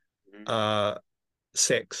mm. uh,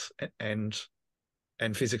 sex and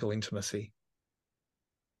physical intimacy,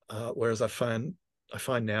 whereas I find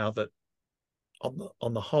now that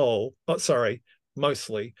on the whole, oh, sorry,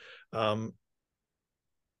 mostly, um,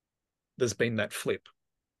 there's been that flip.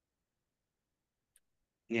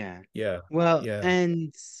 Yeah. Yeah, Well, yeah,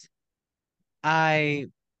 and I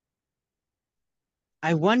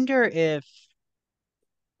I wonder if,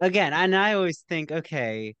 again, and I always think,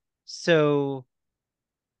 okay, so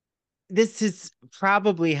this is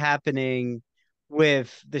probably happening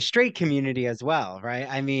with the straight community as well, right?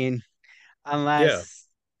 I mean, yeah, unless,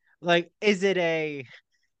 like, is it a,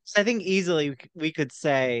 so I think easily we could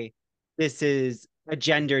say this is a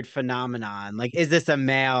gendered phenomenon. Like, is it a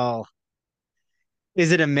male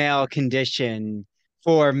condition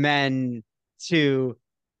for men to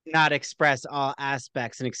not express all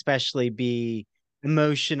aspects and especially be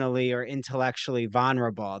emotionally or intellectually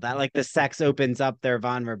vulnerable? That, like, the sex opens up their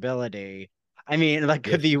vulnerability. I mean, like,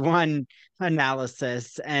 could yes, be one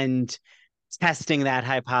analysis and testing that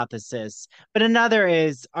hypothesis. But another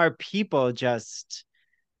is, are people just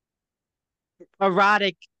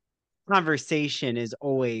erotic conversation is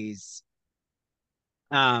always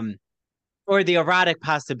or the erotic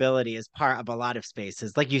possibility is part of a lot of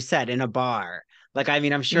spaces, like you said, in a bar. Like, I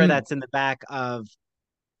mean, I'm sure Mm, that's in the back of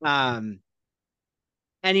um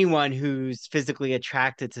anyone who's physically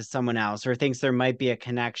attracted to someone else or thinks there might be a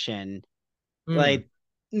connection, mm, like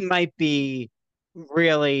might be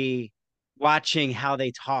really watching how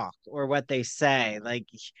they talk or what they say. Like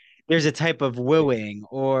there's a type of wooing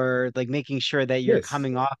or like making sure that you're yes,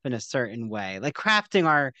 coming off in a certain way. Like crafting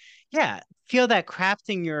our, yeah, feel that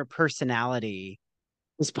crafting your personality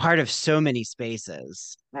is part of so many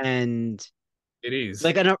spaces. And it is.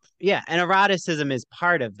 like yeah, and eroticism is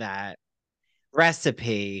part of that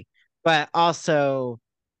recipe, but also,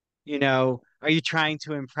 are you trying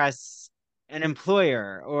to impress an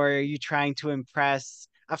employer or are you trying to impress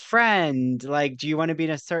a friend? Like, do you want to be in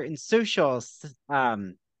a certain social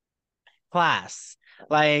class?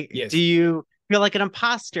 Like, do Yes, you feel like an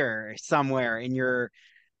imposter somewhere in your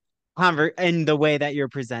in the way that you're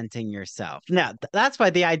presenting yourself? Now, that's why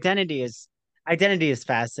the identity is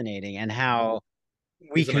fascinating and how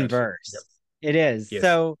we isn't it? Yep. converse. It is. Yes.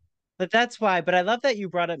 So, but that's why, but I love that you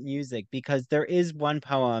brought up music because there is one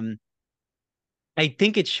poem. I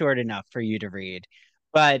think it's short enough for you to read,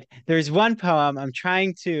 but there's one poem. I'm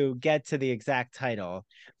trying to get to the exact title,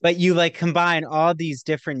 but you like combine all these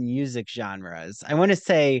different music genres. I want to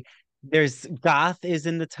say there's goth is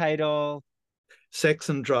in the title. Sex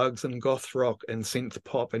and drugs and goth rock and synth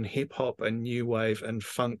pop and hip hop and new wave and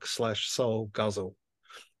funk slash soul guzzle.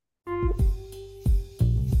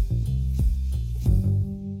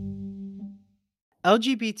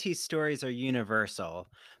 LGBT stories are universal,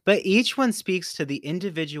 but each one speaks to the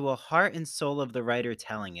individual heart and soul of the writer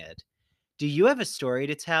telling it. Do you have a story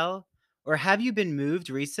to tell? Or have you been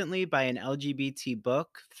moved recently by an LGBT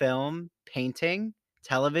book, film, painting,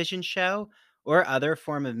 television show, or other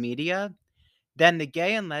form of media? Then the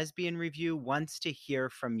Gay and Lesbian Review wants to hear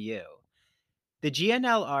from you. The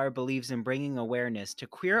GNLR believes in bringing awareness to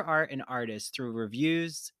queer art and artists through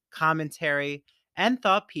reviews, commentary, and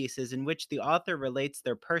thought pieces in which the author relates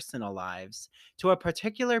their personal lives to a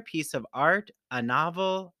particular piece of art, a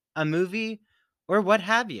novel, a movie, or what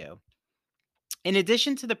have you. In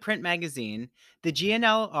addition to the print magazine, the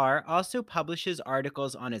GNLR also publishes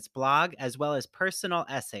articles on its blog as well as personal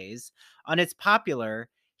essays on its popular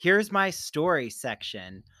Here's My Story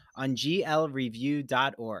section on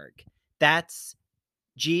glreview.org. That's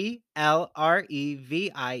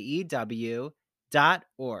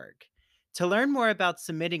GLREVIEW.org. To learn more about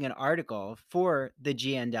submitting an article for the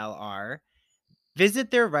GNLR, visit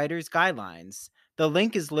their writer's guidelines. The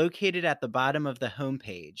link is located at the bottom of the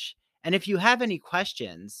homepage. And if you have any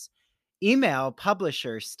questions, email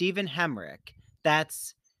publisher Stephen Hemrick.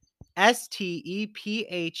 That's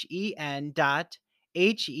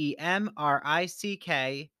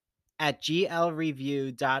STEPHEN.HEMRICK at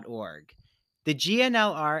glreview.org. The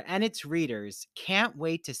GNLR and its readers can't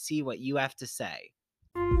wait to see what you have to say.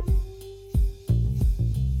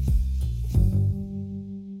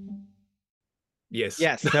 Yes.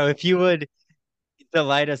 Yes, so if you would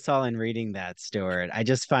delight us all in reading that, Stuart, I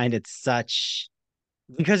just find it such,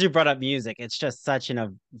 because you brought up music, it's just such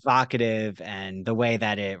an evocative and the way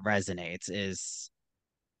that it resonates is,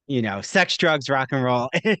 sex, drugs, rock and roll.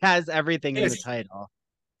 It has everything in the Yes. title.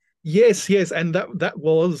 Yes, yes, and that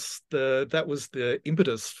was the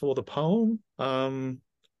impetus for the poem.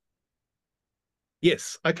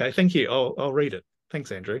 Yes, okay, thank you. I'll read it.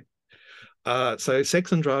 Thanks, Andrew. So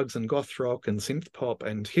sex and drugs and goth rock and synth pop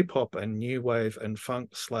and hip hop and new wave and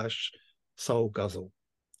funk slash soul guzzle.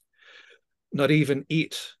 Not even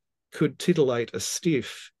it could titillate a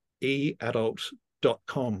stiff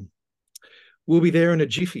eadult.com. We'll be there in a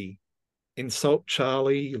jiffy. Insult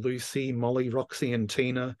Charlie, Lucy, Molly, Roxy, and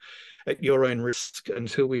Tina at your own risk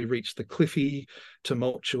until we reach the cliffy,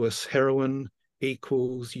 tumultuous heroin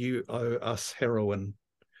equals you owe us heroin.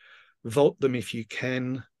 Vault them if you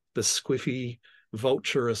can, the squiffy,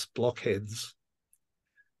 vulturous blockheads.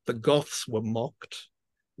 The Goths were mocked,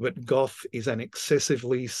 but goth is an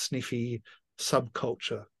excessively sniffy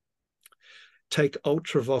subculture. Take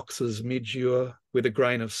Ultravox's Midure with a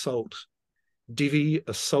grain of salt. Divvy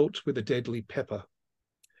a salt with a deadly pepper.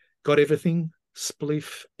 Got everything?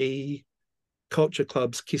 Spliff, E, culture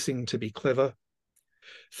clubs kissing to be clever.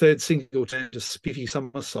 Third single turn to spiffy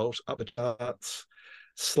somersault up the charts.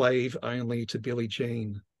 Slave only to Billie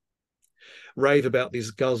Jean. Rave about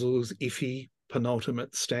this guzzle's iffy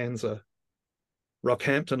penultimate stanza.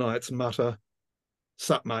 Rockhamptonites mutter,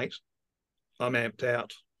 sup mate, I'm amped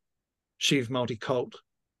out. Shiv multicult.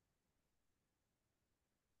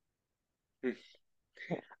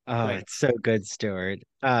 Oh, Thanks. it's so good, Stuart.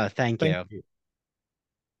 Thank Thank you. you.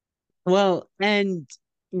 Well, and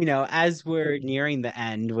as we're nearing the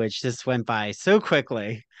end, which just went by so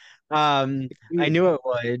quickly, Um, I You- knew it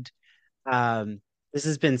would. Um, this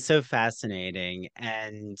has been so fascinating.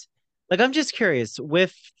 And like, I'm just curious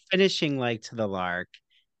with finishing like To the Lark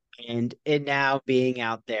and it now being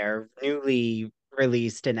out there, newly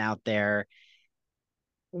released and out there,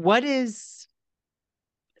 what is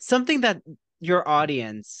something that your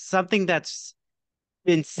audience, something that's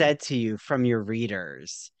been said to you from your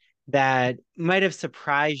readers that might have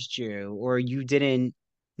surprised you or you didn't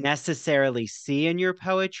necessarily see in your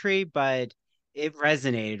poetry, but it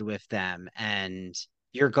resonated with them and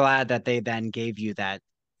you're glad that they then gave you that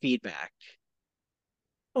feedback?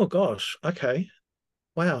 oh gosh, okay.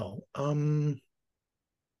 Wow.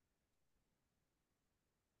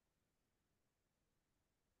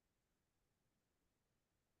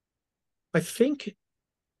 I think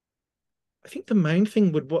I think the main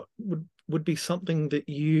thing would be something that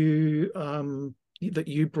you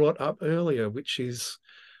brought up earlier, which is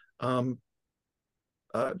um,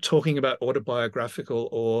 talking about autobiographical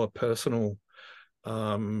or personal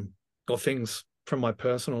um, or things from my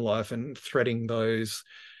personal life and threading those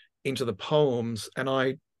into the poems. And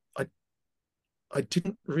I, I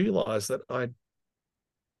didn't realize that I.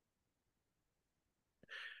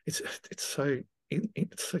 It's it's so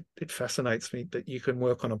it fascinates me that you can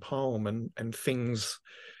work on a poem and things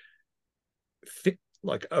fit,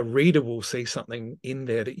 like a reader will see something in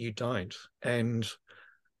there that you don't. And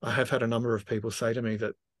I have had a number of people say to me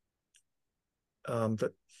that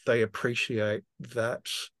they appreciate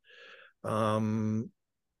um,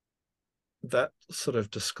 that sort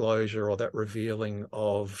of disclosure or that revealing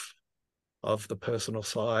of the personal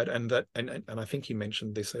side, and that and I think you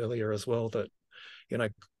mentioned this earlier as well, that you know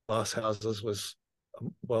glass houses was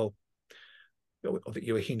well that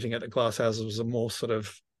you were hinting at, that glass houses was a more sort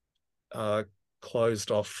of uh, closed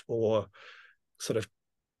off, or sort of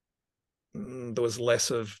there was less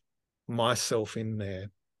of myself in there,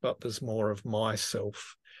 but there's more of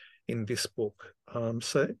myself in this book.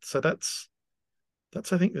 So that's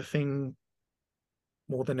I think the thing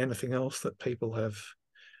more than anything else that people have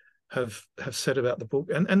said about the book,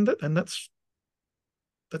 and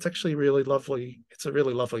that's actually really lovely. It's a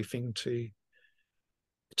really lovely thing to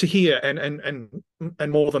hear,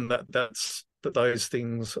 and more than that, that's that those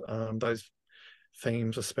things, those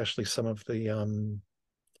themes, especially some of the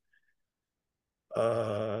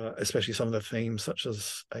themes such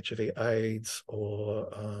as HIV/AIDS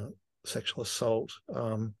or sexual assault,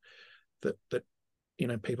 that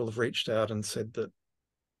people have reached out and said that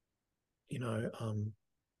you know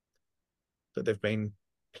that they've been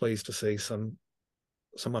pleased to see someone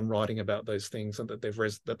writing about those things, and that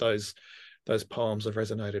that those poems have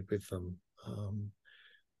resonated with them.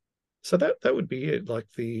 So that would be it, like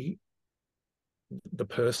the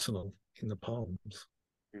personal in the poems.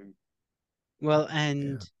 Well, Yeah.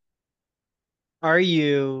 and are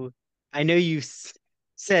you, I know you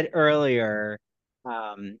said earlier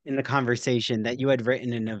in the conversation that you had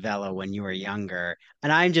written a novella when you were younger.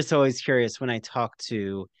 And I'm just always curious when I talk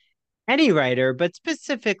to any writer, but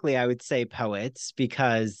specifically, I would say poets,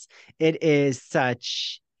 because it is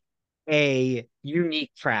such a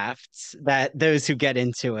unique craft that those who get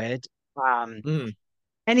into it, um, Mm.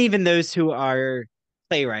 and even those who are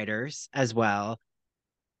playwriters as well,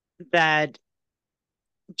 that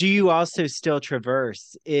do you also still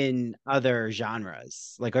traverse in other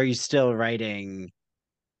genres? Like, are you still writing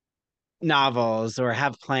novels or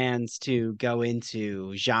have plans to go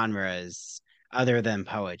into genres other than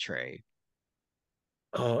poetry?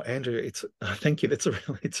 Oh, Andrew, it's thank you.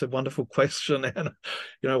 It's a wonderful question, and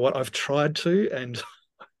you know what? I've tried to, and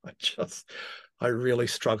I just I really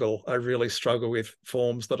struggle. I really struggle with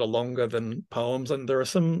forms that are longer than poems, and there are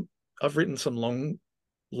some. I've written some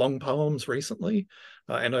long poems recently,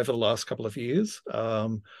 and over the last couple of years.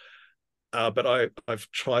 But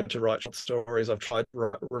I've tried to write short stories. I've tried to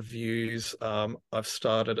write reviews. I've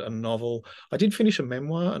started a novel. I did finish a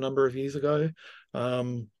memoir a number of years ago,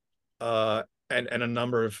 um, uh, and a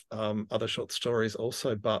number of other short stories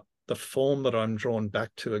also. But the form that I'm drawn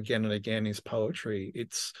back to again and again is poetry.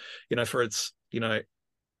 It's for its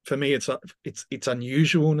for me it's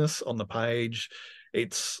unusualness on the page.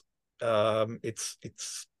 It's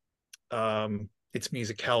its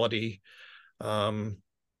musicality. Um,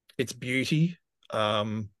 its beauty.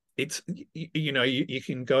 It's you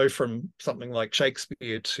can go from something like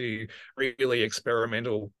Shakespeare to really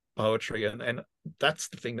experimental poetry, and that's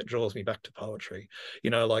the thing that draws me back to poetry.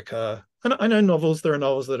 Like I know novels. There are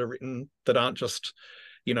novels that are written that aren't just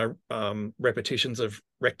repetitions of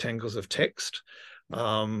rectangles of text,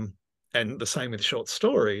 um, and the same with short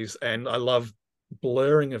stories. And I love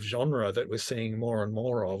blurring of genre that we're seeing more and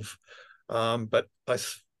more of. But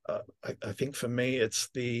I think for me, it's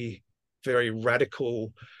the very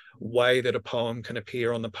radical way that a poem can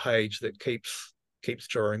appear on the page that keeps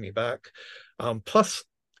drawing me back. Plus,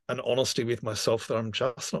 an honesty with myself that I'm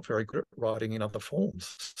just not very good at writing in other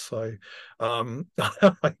forms. So, I,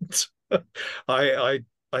 I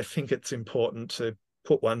I think it's important to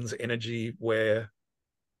put one's energy where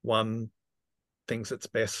one thinks it's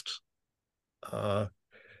uh,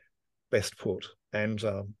 best put. And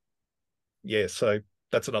yeah, so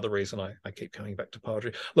that's another reason I keep coming back to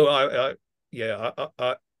poetry. Look, yeah,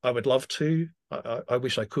 I would love to. I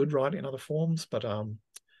wish I could write in other forms, but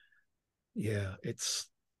yeah, it's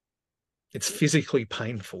physically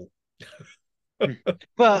painful.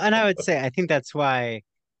 Well, and I would say I think that's why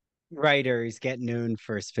writers get known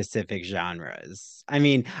for specific genres. I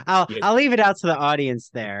mean, Yes. I'll leave it out to the audience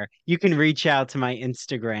there. You can reach out to my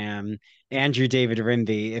Instagram, Andrew David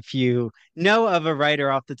Rimby, if you know of a writer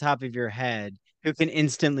off the top of your head who can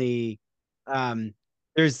instantly um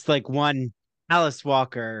there's like one Alice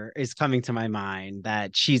Walker is coming to my mind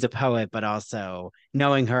that she's a poet, but also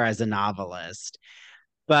knowing her as a novelist.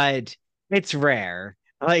 But it's rare.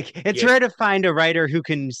 Like it's Yes. rare to find a writer who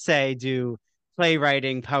can say do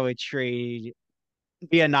playwriting, poetry,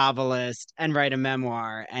 be a novelist, and write a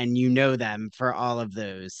memoir, and you know them for all of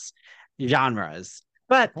those genres.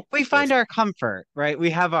 But we find Yes. our comfort, right?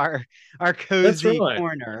 We have our That's cozy right.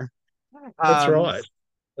 corner. That's Um, right.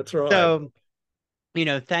 That's right. so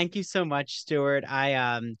thank you so much, Stuart.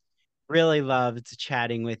 I really loved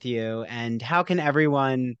chatting with you. And how can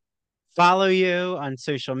everyone follow you on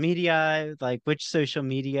social media? Like, which social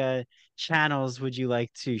media channels would you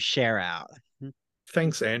like to share out?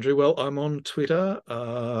 Thanks, Andrew. Well, I'm on Twitter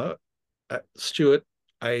at Stuart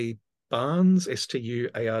A. Barnes,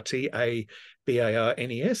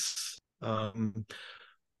 StuartAbarnes.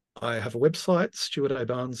 I have a website,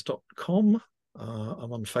 stuartabarnes.com.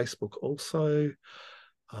 I'm on Facebook also.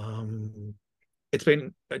 Um, it's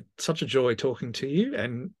been such a joy talking to you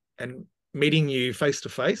and meeting you face to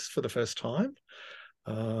face for the first time.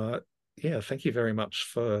 Uh, yeah, thank you very much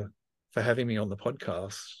for having me on the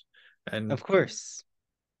podcast and Of course.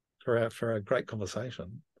 for a great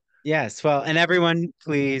conversation. Yes. Well, and everyone,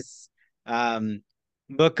 please um,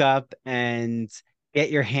 look up and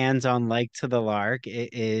get your hands on Like to the Lark. It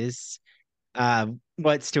is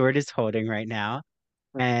what Stuart is holding right now.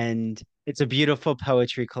 And it's a beautiful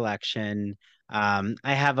poetry collection. I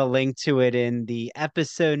have a link to it in the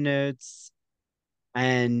episode notes.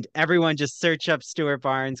 And everyone just search up Stuart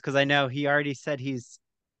Barnes because I know he already said he's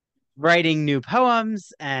writing new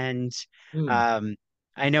poems. And Mm, um,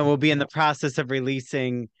 I know we'll be in the process of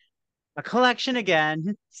releasing a collection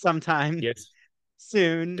again sometime yes,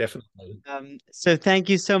 soon. definitely. So thank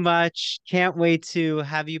you so much. Can't wait to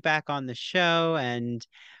have you back on the show and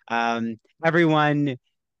everyone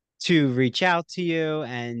to reach out to you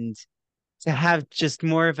and to have just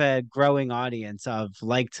more of a growing audience of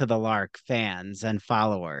Like to the Lark fans and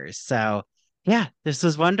followers. So yeah, this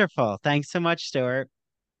was wonderful. Thanks so much, Stuart.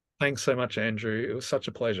 Thanks so much, Andrew. It was such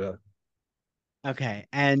a pleasure. Okay.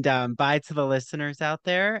 And bye to the listeners out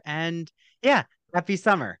there. And yeah, happy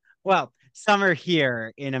summer. Well, summer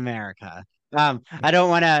here in America. I don't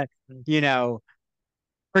want to, you know,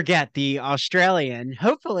 forget the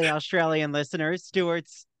hopefully Australian listeners,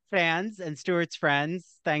 Stuart's fans and Stuart's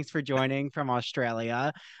friends. Thanks for joining from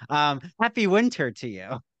Australia. Happy winter to you.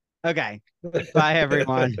 Okay. Bye,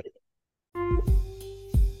 everyone.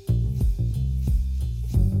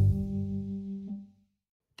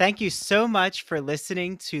 Thank you so much for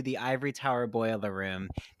listening to the Ivory Tower Boiler Room.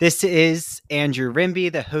 This is Andrew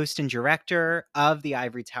Rimby, the host and director of the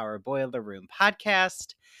Ivory Tower Boiler Room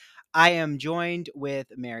podcast. I am joined with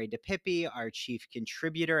Mary DePippi, our chief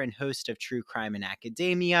contributor and host of True Crime in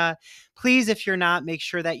Academia. Please, if you're not, make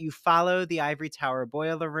sure that you follow the Ivory Tower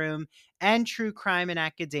Boiler Room and True Crime in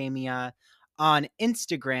Academia on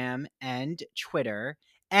Instagram and Twitter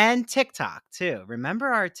and TikTok too. Remember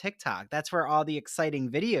our TikTok. That's where all the exciting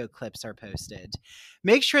video clips are posted.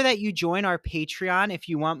 Make sure that you join our Patreon if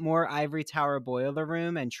you want more Ivory Tower Boiler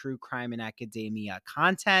Room and True Crime in Academia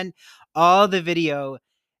content. All the video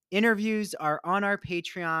interviews are on our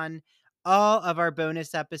Patreon. All of our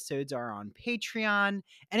bonus episodes are on Patreon.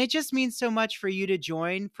 And it just means so much for you to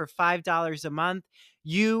join for $5 a month.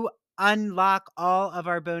 You unlock all of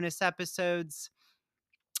our bonus episodes.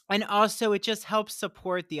 And also, it just helps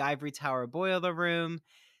support the Ivory Tower Boiler Room.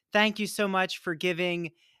 Thank you so much for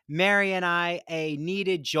giving Mary and I a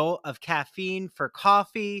needed jolt of caffeine for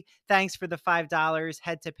coffee. Thanks for the $5.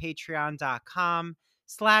 Head to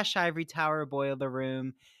patreon.com/Ivory Tower Boiler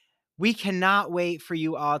Room. We cannot wait for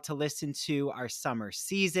you all to listen to our summer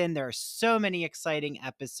season. There are so many exciting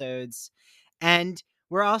episodes. And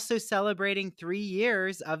we're also celebrating 3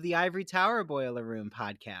 years of the Ivory Tower Boiler Room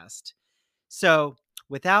podcast. So,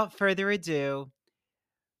 without further ado,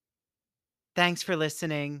 thanks for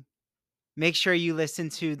listening. Make sure you listen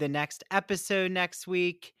to the next episode next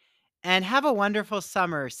week and have a wonderful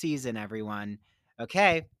summer season, everyone.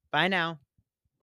 Okay, bye now.